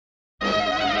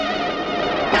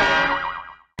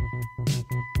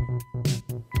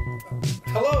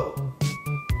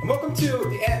to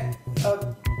the end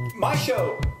of my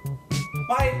show.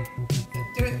 My,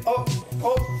 dude, oh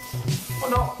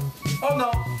no, oh no,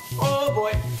 oh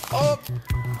boy, oh.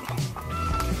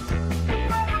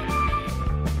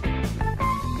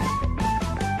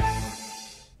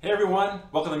 Hey everyone,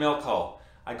 welcome to Mail Call.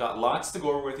 I got lots to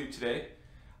go over with you today.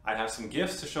 I have some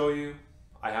gifts to show you.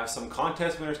 I have some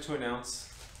contest winners to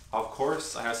announce. Of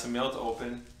course, I have some mail to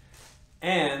open.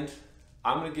 And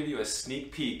I'm going to give you a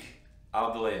sneak peek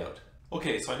of the layout.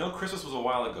 Okay, so I know Christmas was a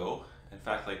while ago, in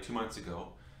fact like 2 months ago,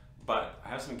 but I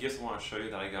have some gifts I want to show you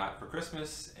that I got for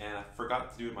Christmas and I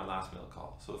forgot to do in my last mail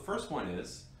call. So the first one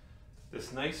is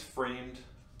this nice framed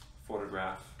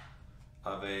photograph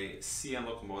of a CN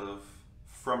locomotive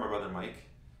from my brother Mike,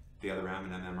 the other Ram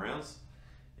and M&M rails,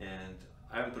 and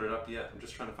I haven't put it up yet. I'm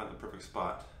just trying to find the perfect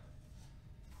spot.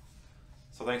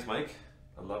 So thanks Mike,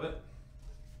 I love it.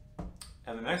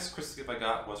 And the next Christmas gift I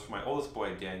got was for my oldest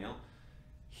boy, Daniel.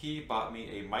 He bought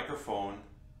me a microphone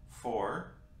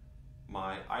for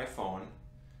my iPhone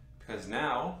because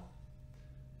now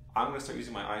I'm going to start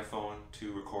using my iPhone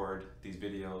to record these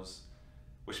videos,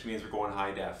 which means we're going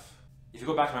high def. If you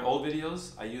go back to my old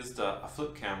videos, I used a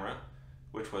flip camera,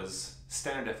 which was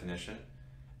standard definition,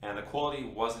 and the quality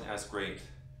wasn't as great.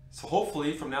 So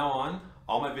hopefully from now on,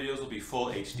 all my videos will be full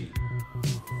HD.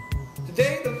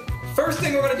 Today, the first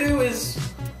thing we're gonna do is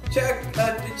check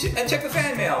the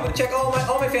fan mail. I'm gonna check all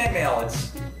my fan mail.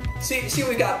 Let's see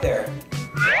what we got there.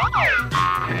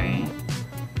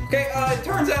 Okay, it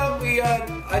turns out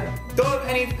I don't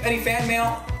have any fan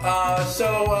mail.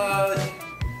 So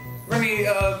we're gonna be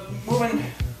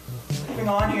moving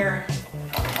on here.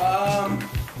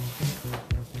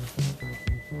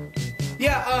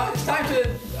 Yeah, it's time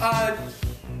to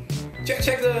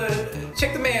check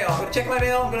the mail. I'm gonna check my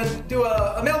mail. I'm gonna do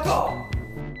a mail call.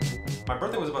 My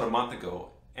birthday was about a month ago,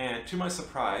 and to my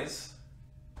surprise,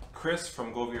 Chris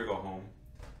from Go VIA Go Home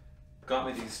got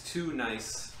me these two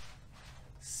nice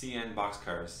CN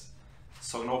boxcars.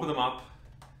 So I'm gonna open them up.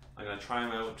 I'm gonna try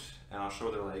them out, and I'll show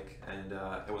what they're like. And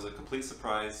it was a complete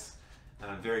surprise, and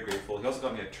I'm very grateful. He also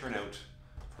got me a turnout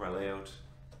for my layout,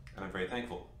 and I'm very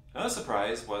thankful. Another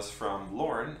surprise was from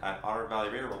Lauren at Otter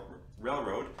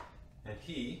Railroad, and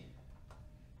he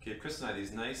gave Chris and I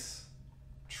these nice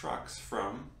trucks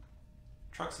from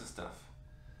Trucks and Stuff.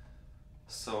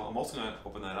 So I'm also going to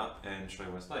open that up and show you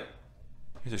what it's like.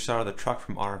 Here's a shot of the truck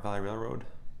from Otter Valley Railroad.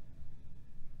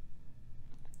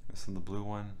 This is the blue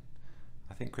one.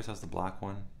 I think Chris has the black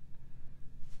one.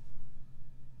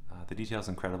 The detail's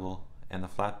incredible, and the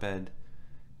flatbed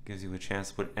gives you a chance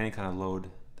to put any kind of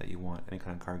load that you want, any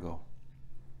kind of cargo.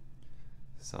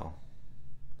 So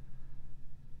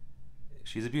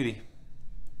she's a beauty.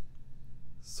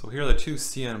 So here are the two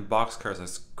CN boxcars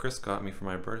that Chris got me for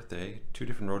my birthday. Two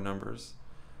different road numbers.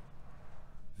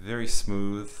 Very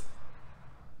smooth.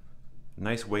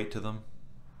 Nice weight to them.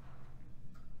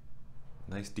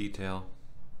 Nice detail.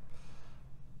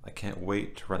 I can't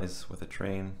wait to run this with a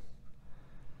train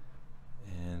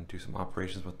and do some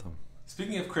operations with them.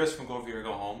 Speaking of Chris from Go VIA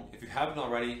Go Home, if you haven't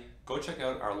already, go check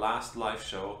out our last live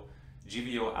show,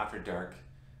 GVO After Dark.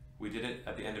 We did it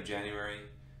at the end of January.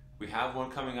 We have one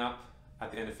coming up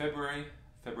at the end of February,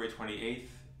 February 28th,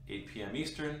 8 p.m.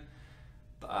 Eastern.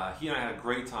 He and I had a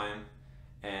great time,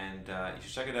 and you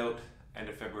should check it out end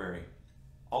of February.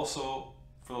 Also,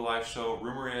 for the live show,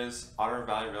 rumor is Otter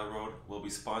Valley Railroad will be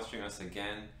sponsoring us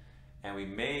again, and we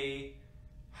may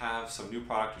have some new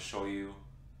product to show you.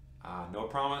 No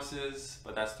promises,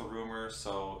 but that's the rumor,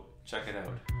 so check it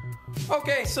out.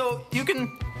 Okay, so you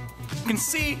can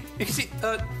see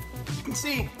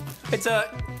it's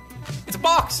a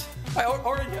box. I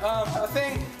ordered a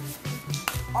thing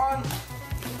online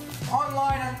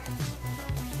on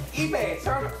eBay. It's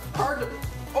hard to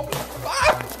open.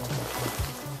 Ah!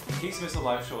 In case you missed the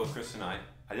live show with Chris and I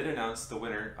did announce the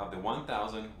winner of the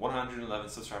 1,111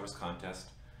 subscribers contest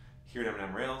here at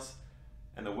M&M Rails.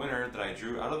 And the winner that I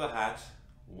drew out of the hat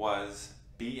was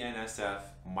BNSF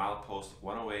Milepost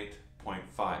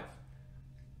 108.5.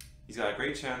 He's got a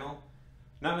great channel.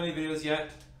 Not many videos yet,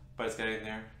 but it's getting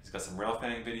there. He's got some rail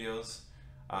fanning videos.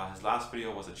 His last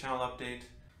video was a channel update.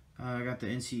 I got the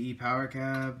NCE power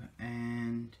cab,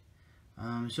 and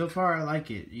so far I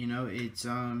like it. You know, it's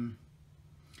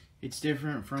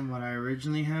different from what I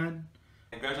originally had.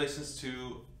 Congratulations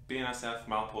to BNSF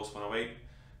Milepost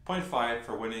 108.5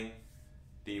 for winning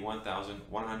the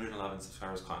 1,111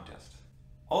 subscribers contest.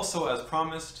 Also, as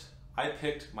promised, I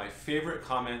picked my favorite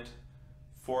comment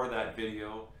for that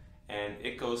video, and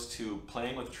it goes to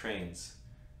Playing with Trains.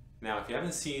 Now, if you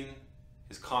haven't seen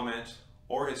his comment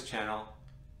or his channel,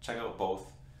 check out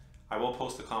both. I will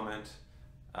post the comment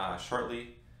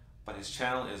shortly, but his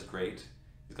channel is great.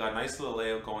 He's got a nice little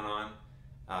layout going on.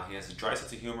 He has a dry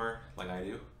sense of humor like I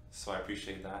do, so I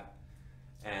appreciate that.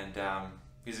 And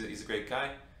he's a great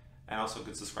guy and also a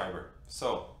good subscriber.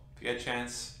 So if you get a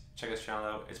chance, check his channel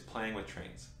out. It's Playing with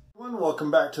Trains. Welcome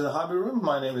back to the Hobby Room.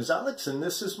 My name is Alex and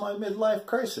this is my midlife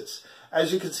crisis.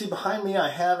 As you can see behind me, I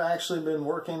have actually been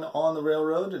working on the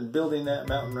railroad and building that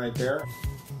mountain right there.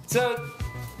 So,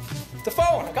 the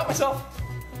phone. I got myself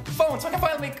a phone so I can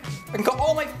finally I can call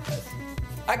all my,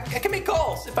 I can make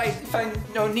calls if I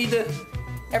need to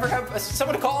ever have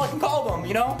someone to call. I can call them.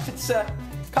 If it's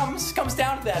comes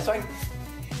down to that. So I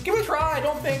give it a try. I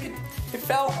don't think it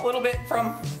fell a little bit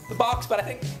from the box, but I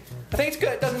think it's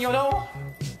good. It doesn't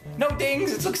no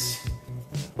dings. It looks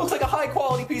like a high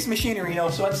quality piece of machinery.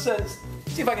 So let's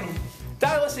see if I can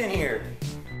dial us in here.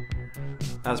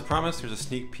 As promised, there's a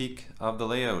sneak peek of the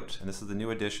layout, and this is the new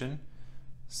addition.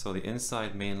 So the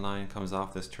inside main line comes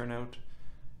off this turnout.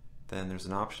 Then there's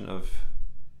an option of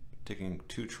taking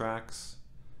 2 tracks,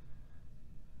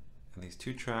 and these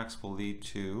 2 tracks will lead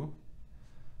to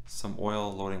some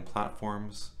oil loading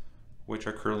platforms, which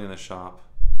are currently in the shop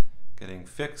getting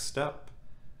fixed up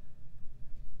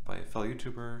by a fellow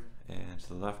YouTuber. And to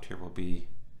the left here will be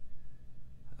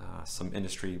some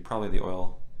industry, probably the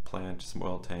oil plant, some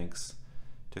oil tanks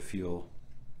to fuel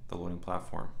the loading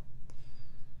platform.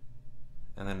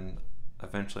 And then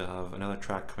eventually I'll have another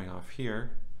track coming off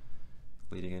here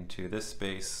leading into this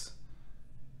space,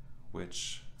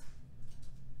 which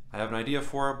I have an idea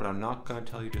for, but I'm not going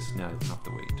to tell you just now. You'll have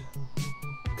to wait.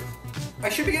 I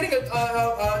should be getting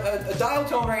a dial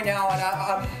tone right now, and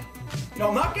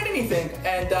I'm not getting anything,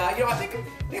 and I think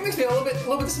it makes me a little bit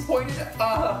disappointed.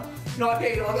 I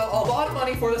paid a lot of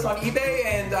money for this on eBay,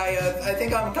 and I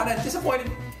think I'm kind of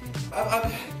disappointed.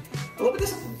 I'm a little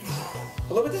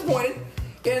bit disappointed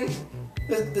in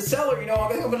the seller. I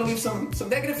think I'm going to leave some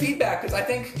negative feedback, because I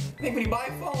think when you buy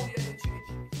a phone,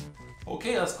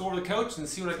 okay, let's go over to the couch and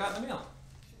see what I got in the mail.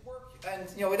 And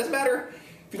it doesn't matter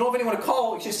if you don't have anyone to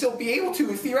call. You should still be able to,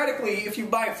 theoretically, if you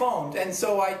buy a phone. And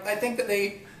so I think that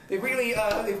they really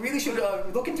should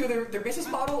look into their business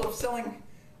model of selling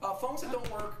phones that don't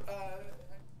work. Good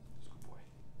boy.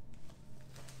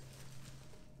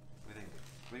 What do you think?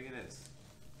 What do you think it is?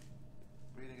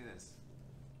 What do you think it is?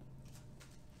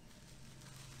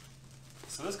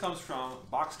 So this comes from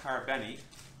Boxcar Benny,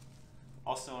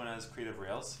 also known as Creative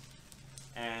Rails.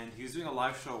 And he was doing a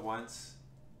live show once,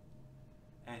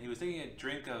 and he was taking a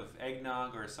drink of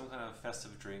eggnog or some kind of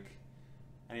festive drink,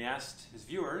 and he asked his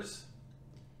viewers,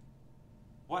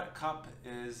 what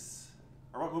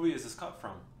movie is this cup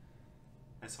from?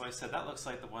 And so I said, that looks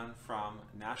like the one from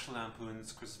National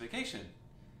Lampoon's Christmas Vacation.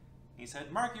 He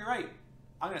said, Mark, you're right.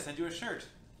 I'm going to send you a shirt.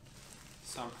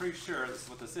 So I'm pretty sure this is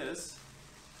what this is.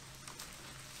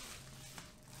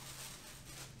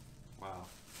 Wow.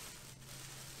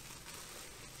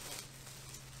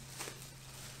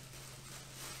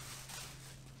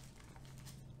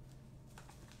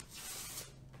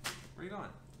 Where are you going?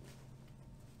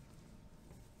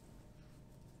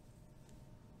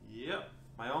 Yep,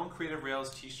 my own Creative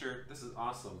Rails t-shirt. This is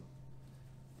awesome.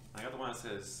 I got the one that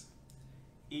says,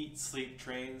 Eat, Sleep,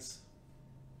 Trains,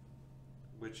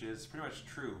 which is pretty much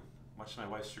true, much to my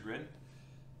wife's chagrin.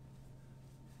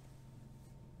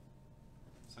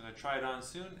 So I'm going to try it on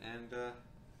soon, and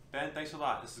Ben, thanks a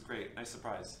lot. This is great. Nice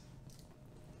surprise.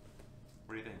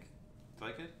 What do you think? Do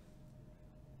you like it?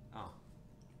 Oh.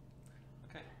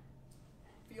 Okay.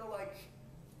 I feel like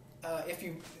if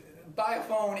you buy a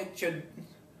phone, it should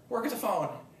work as a phone.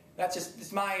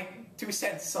 It's my 2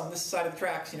 cents on this side of the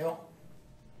tracks,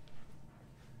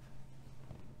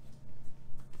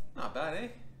 Not bad, eh?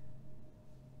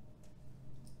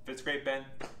 Fits great, Ben.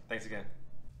 Thanks again.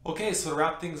 Okay, so to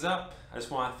wrap things up, I just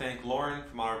want to thank Lauren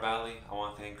from Otter Valley. I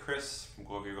want to thank Chris from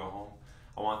Go Big or Go Home.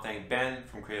 I want to thank Ben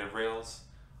from Creative Rails.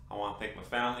 I want to thank my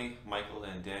family, Michael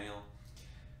and Daniel.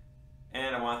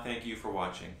 And I want to thank you for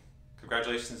watching.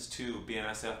 Congratulations to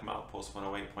BNSF Milepost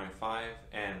 108.5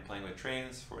 and Playing with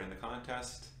Trains for winning the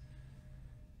contest.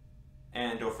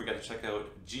 And don't forget to check out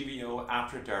GVO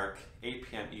After Dark, 8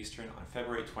 p.m. Eastern on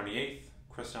February 28th.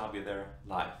 Chris and I will be there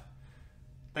live.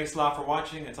 Thanks a lot for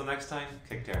watching. Until next time,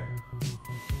 take care.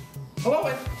 Hello,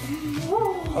 I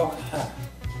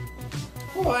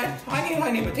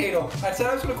need a potato. I said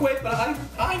I was going to quit, but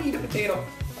I need a potato.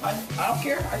 I don't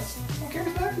care. I don't care if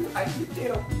it's bad food. I need a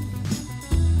potato.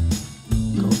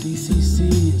 Go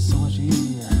DCC, it's so much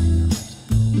easier.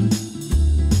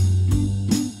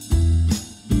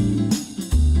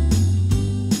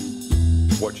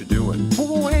 What you doing?